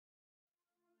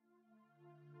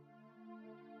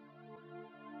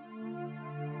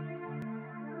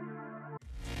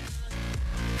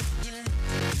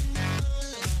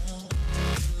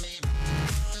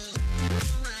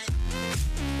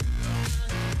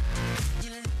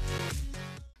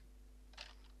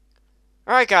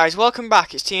Alright guys, welcome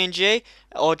back. It's TNG,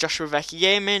 or Joshua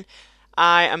Vecygaming.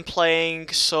 I am playing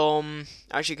some,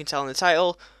 as you can tell in the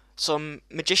title, some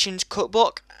Magician's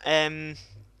Cookbook, some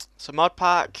mod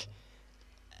pack.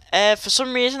 For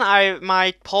some reason,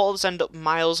 my portals end up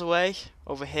miles away,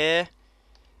 over here.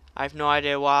 I have no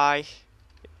idea why.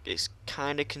 It's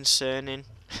kind of concerning.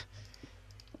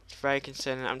 It's very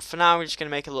concerning. And for now, we're just going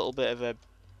to make a little bit of a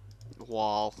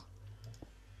wall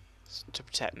to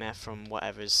protect me from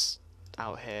whatever's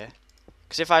out here.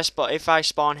 Because if I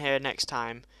spawn here next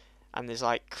time, and there's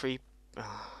like speak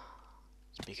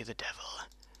of the devil.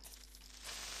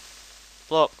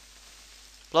 Blow up,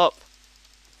 blow up.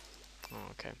 Oh,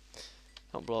 okay,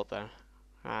 don't blow up there.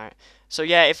 Alright. So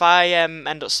yeah, if I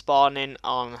end up spawning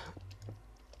on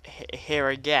here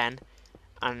again,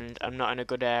 and I'm not in a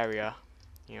good area,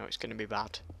 you know, it's gonna be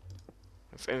bad.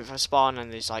 If I spawn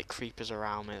and there's like creepers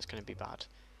around me, it's gonna be bad.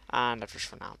 And I've just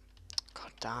run out.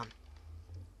 God damn.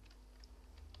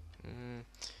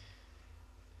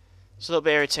 It's a little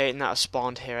bit irritating that I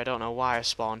spawned here. I don't know why I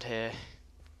spawned here.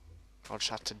 I'll just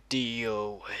have to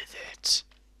deal with it.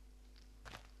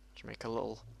 Just make a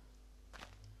little.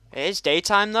 It is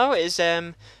daytime though. It's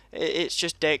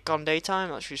just gone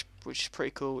daytime. Which is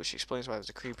pretty cool. Which explains why there's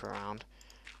a creeper around.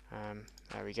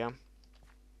 There we go.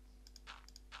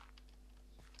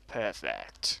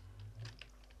 Perfect.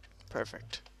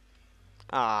 Perfect.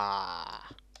 Ah.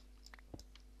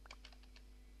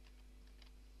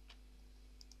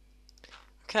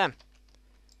 Okay.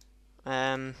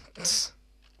 That'll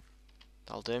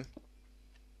do.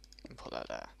 Put that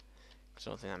there. I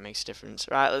don't think that makes a difference.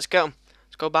 Right, let's go.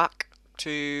 Let's go back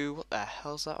to what the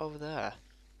hell's that over there?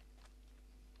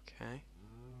 Okay.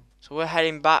 So we're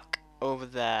heading back over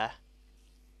there.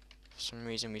 For some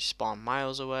reason we spawned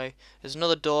miles away. There's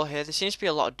another door here. There seems to be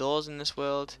a lot of doors in this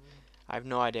world. I have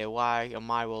no idea why. On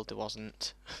my world there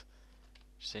wasn't.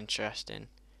 It's interesting.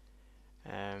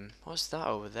 What's that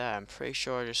over there? I'm pretty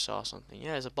sure I just saw something.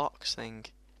 Yeah, there's a box thing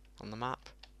on the map.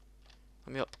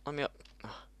 Let me up, let me up.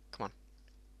 Oh, come on.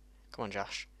 Come on,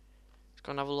 Josh. Let's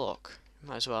go and have a look.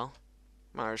 Might as well.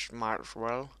 Might as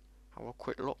well have a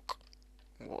quick look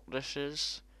what this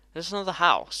is. There's another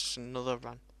house. Another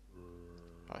run.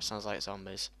 Oh, it sounds like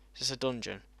zombies. Is this a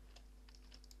dungeon?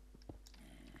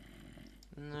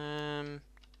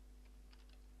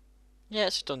 Yeah,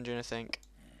 it's a dungeon, I think.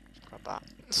 Let's grab that.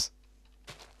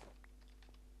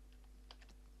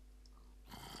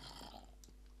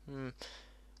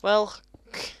 Well,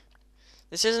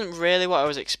 this isn't really what I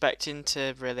was expecting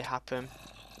to really happen.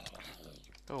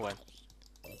 Go away.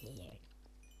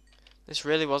 This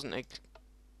really wasn't a...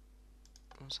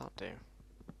 What's that do?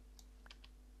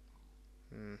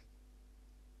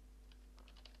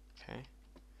 Okay.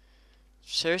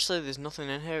 Seriously, there's nothing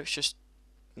in here, it's just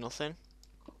nothing.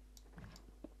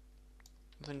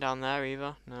 Nothing down there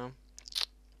either, no.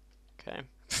 Okay.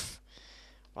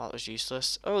 Well, that was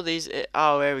useless. Oh,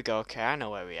 oh, here we go. Okay, I know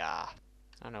where we are.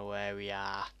 I know where we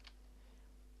are.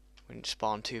 We didn't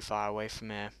spawn too far away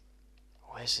from here.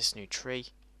 Where's this new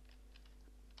tree?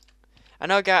 I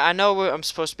know, guys. I know I'm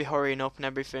supposed to be hurrying up and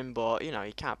everything, but you know,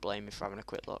 you can't blame me for having a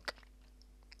quick look.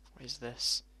 What is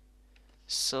this?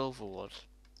 Silverwood.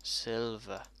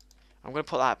 Silver. I'm gonna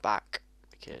put that back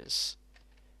because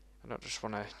I don't just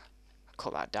want to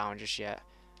cut that down just yet.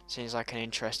 Seems like an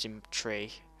interesting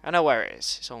tree. I know where it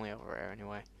is. It's only over here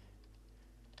anyway.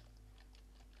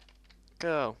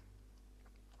 Go.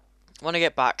 When I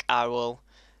get back, I will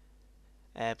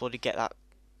bloody get that.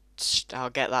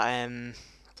 I'll get that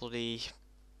bloody.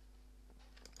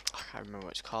 I can't remember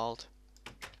what it's called.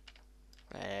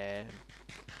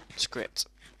 Script.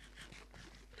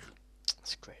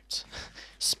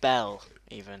 Spell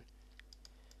even.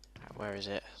 Right, where is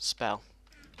it? Spell.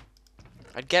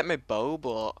 I'd get my bow,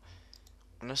 but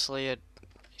honestly,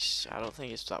 I don't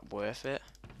think it's that worth it.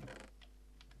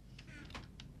 I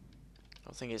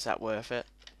don't think it's that worth it.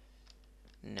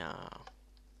 No.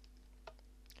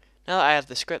 Now that I have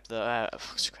the script, though,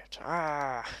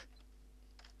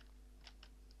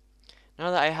 Now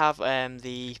that I have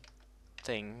the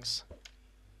things,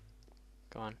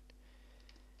 go on.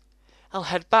 I'll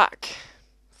head back.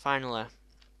 Finally.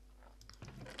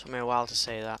 Took me a while to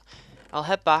say that. I'll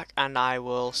head back and I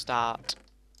will start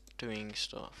doing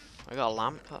stuff. I got a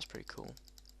lamp. That's pretty cool.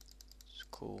 It's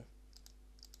cool.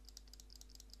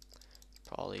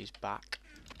 Put all these back.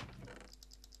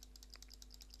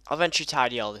 I'll eventually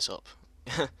tidy all this up.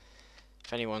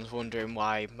 If anyone's wondering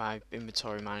why my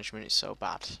inventory management is so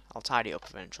bad, I'll tidy it up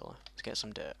eventually. Let's get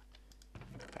some dirt.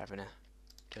 Dirt.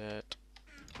 Dirt.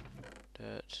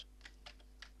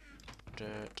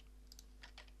 Dirt.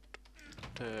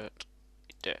 Dirt.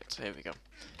 Dirt. Here we go.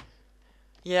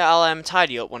 Yeah, I'll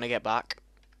tidy up when I get back,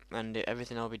 and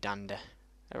everything will be dandy.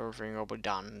 Everything will be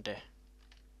dandy.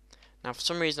 Now, for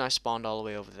some reason, I spawned all the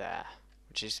way over there,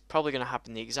 which is probably going to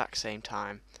happen the exact same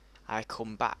time I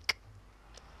come back.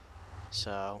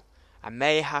 So, I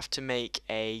may have to make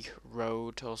a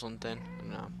road or something.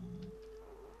 No.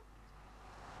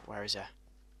 Where is he?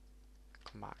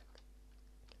 Come back.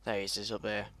 There he is, he's up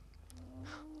there.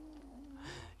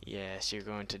 Yes, you're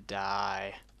going to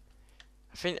die.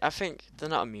 I think they're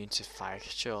not immune to fire,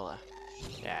 surely.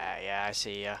 Yeah, I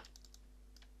see ya.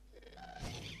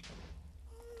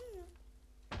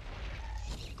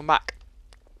 Come back.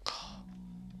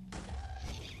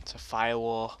 It's a fire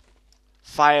war.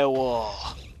 Fire war.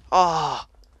 Oh.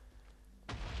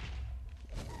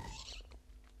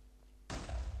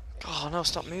 Oh no,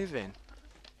 stop moving.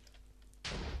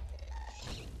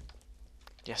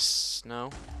 Yes, no,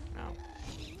 no.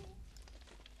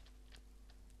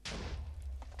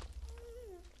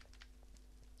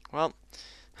 Well,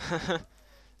 that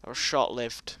was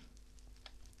short-lived.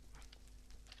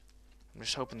 I'm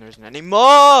just hoping there isn't any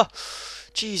more!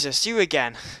 Jesus, you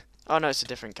again. Oh no, it's a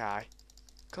different guy.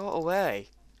 Go away.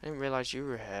 I didn't realise you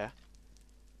were here.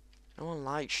 No one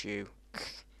likes you.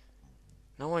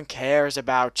 No one cares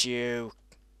about you.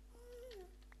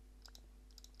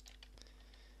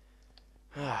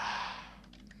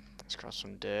 Let's grab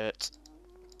some dirt.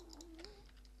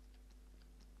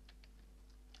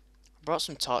 I brought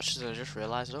some torches and I just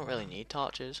realised I don't really need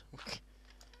torches.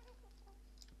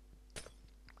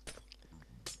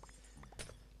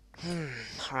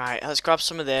 Right, let's grab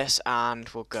some of this and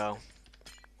we'll go.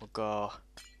 We'll go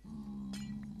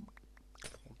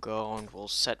and we'll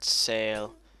set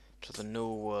sail to the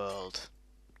new world.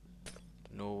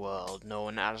 The new world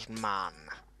known as man.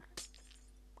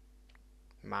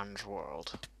 Man's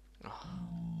world. Oh.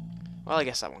 Well, I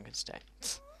guess that one can stay.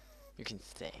 You can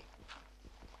stay.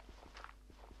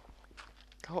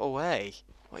 Go away.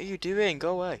 What are you doing?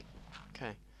 Go away.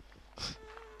 Okay.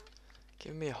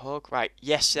 Give me a hug. Right,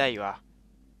 yes, there you are.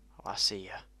 Oh, I see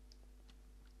ya.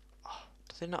 Oh,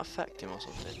 did they not affect him or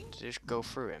something? Did they just go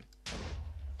through him?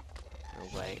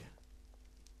 No, wait.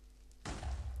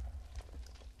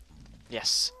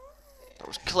 Yes. That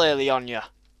was clearly on ya,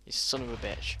 you son of a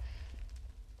bitch.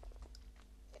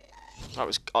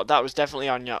 That was definitely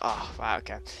on ya. Oh, right,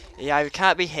 okay. He either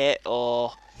can't be hit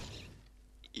or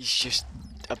he's just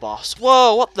a boss.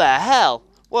 Whoa, what the hell?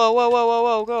 Whoa, whoa, whoa, whoa,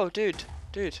 whoa, whoa, dude.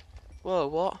 Whoa,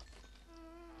 what?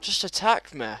 Just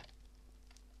attacked me.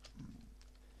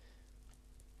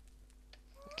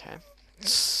 Okay.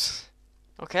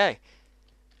 Okay.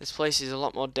 This place is a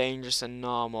lot more dangerous than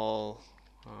normal.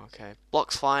 Okay.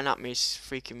 Blocks flying at me is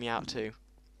freaking me out too.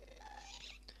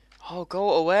 Oh,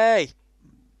 go away!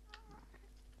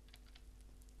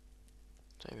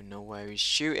 Don't even know where he's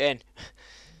shooting.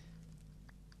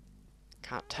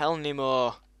 Can't tell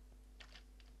anymore.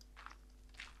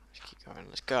 Let's keep going.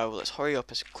 Let's go. Let's hurry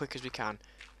up as quick as we can.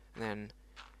 And then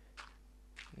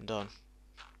I'm done.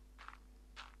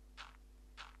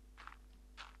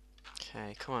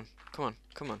 Okay, come on. Come on.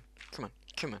 Come on. Come on.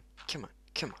 Come on. Come on.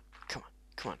 Come on. Come on.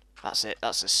 Come on. That's it.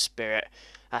 That's the spirit.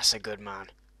 That's a good man.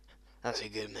 That's a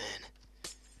good man.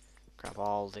 Grab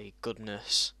all the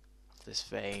goodness of this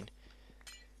vein.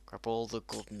 Grab all the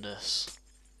goodness.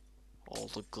 All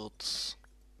the goods.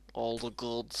 All the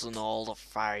goods and all the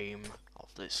fame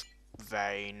of this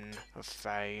vein of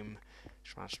fame.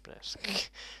 Smash this.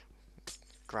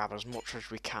 Grab as much as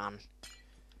we can.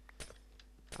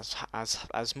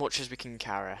 As much as we can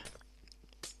carry.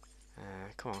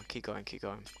 Come on, keep going, keep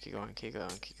going, keep going, keep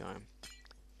going, keep going.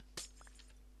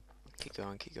 Keep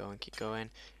going, keep going, keep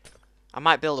going. I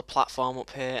might build a platform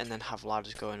up here and then have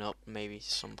ladders going up maybe at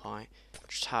some point.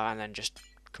 And then just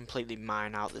completely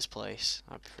mine out this place.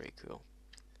 That'd be pretty cool.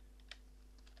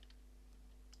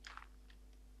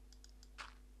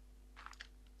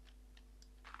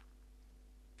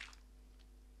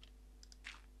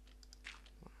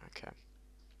 Okay.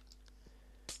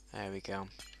 There we go.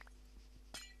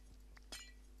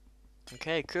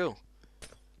 Okay, cool.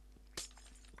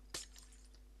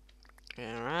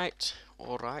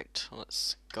 Alright,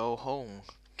 let's go home.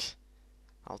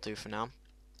 I'll do for now.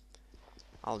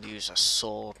 I'll use a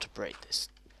sword to break this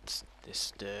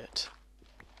dirt.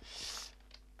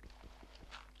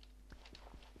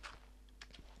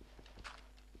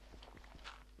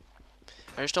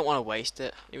 I just don't want to waste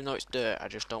it, even though it's dirt. I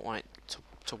just don't want it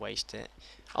to waste it.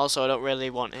 Also, I don't really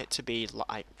want it to be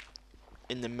like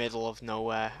in the middle of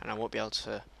nowhere, and I won't be able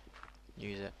to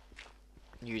use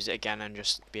it again and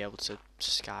just be able to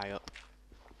sky up.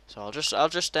 So I'll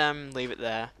just leave it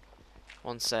there.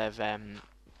 Once I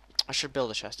should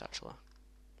build a chest actually.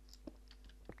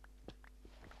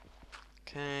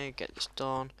 Okay, get this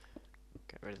done.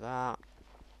 Get rid of that.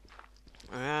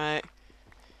 Alright.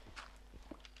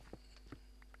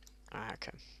 Alright,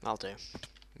 okay. That'll do. I'm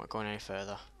not going any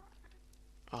further.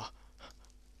 Oh,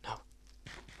 no.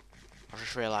 I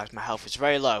just realised my health is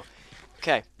very low.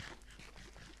 Okay.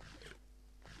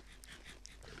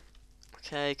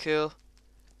 Okay, cool.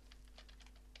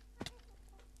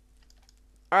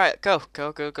 Alright, go.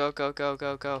 Go, go, go, go, go,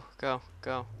 go, go, go,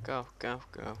 go, go, go,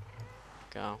 go,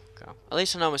 go, go. At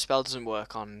least I know my spell doesn't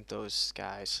work on those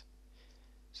guys.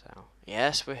 So,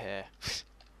 yes, we're here. Is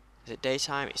it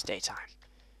daytime? It's daytime.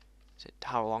 Is it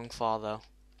how long for, though?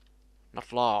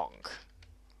 Not long.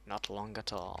 Not long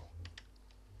at all.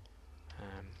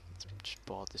 Let's just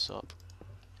board this up.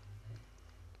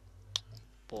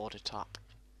 Board it up.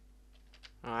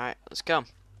 Alright, let's go.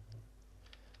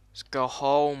 Let's go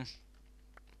home.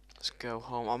 Let's go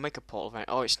home. I'll make a portal event.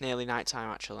 Oh, it's nearly night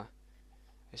time actually.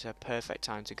 It's a perfect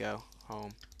time to go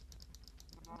home.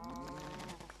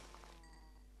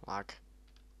 Lag.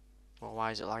 Well,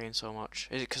 why is it lagging so much?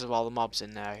 Is it because of all the mobs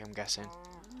in there, I'm guessing?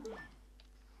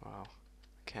 Wow.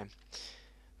 Okay.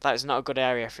 That is not a good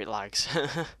area if it lags.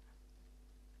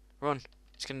 Run.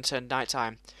 It's going to turn night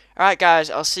time. Alright guys,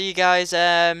 I'll see you guys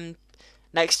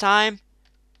next time.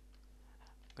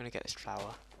 I'm going to get this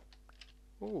flower.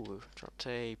 Ooh, dropped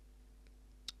a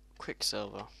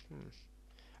quicksilver.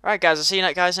 Alright guys, I'll see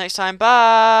you guys next time.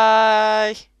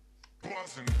 Bye!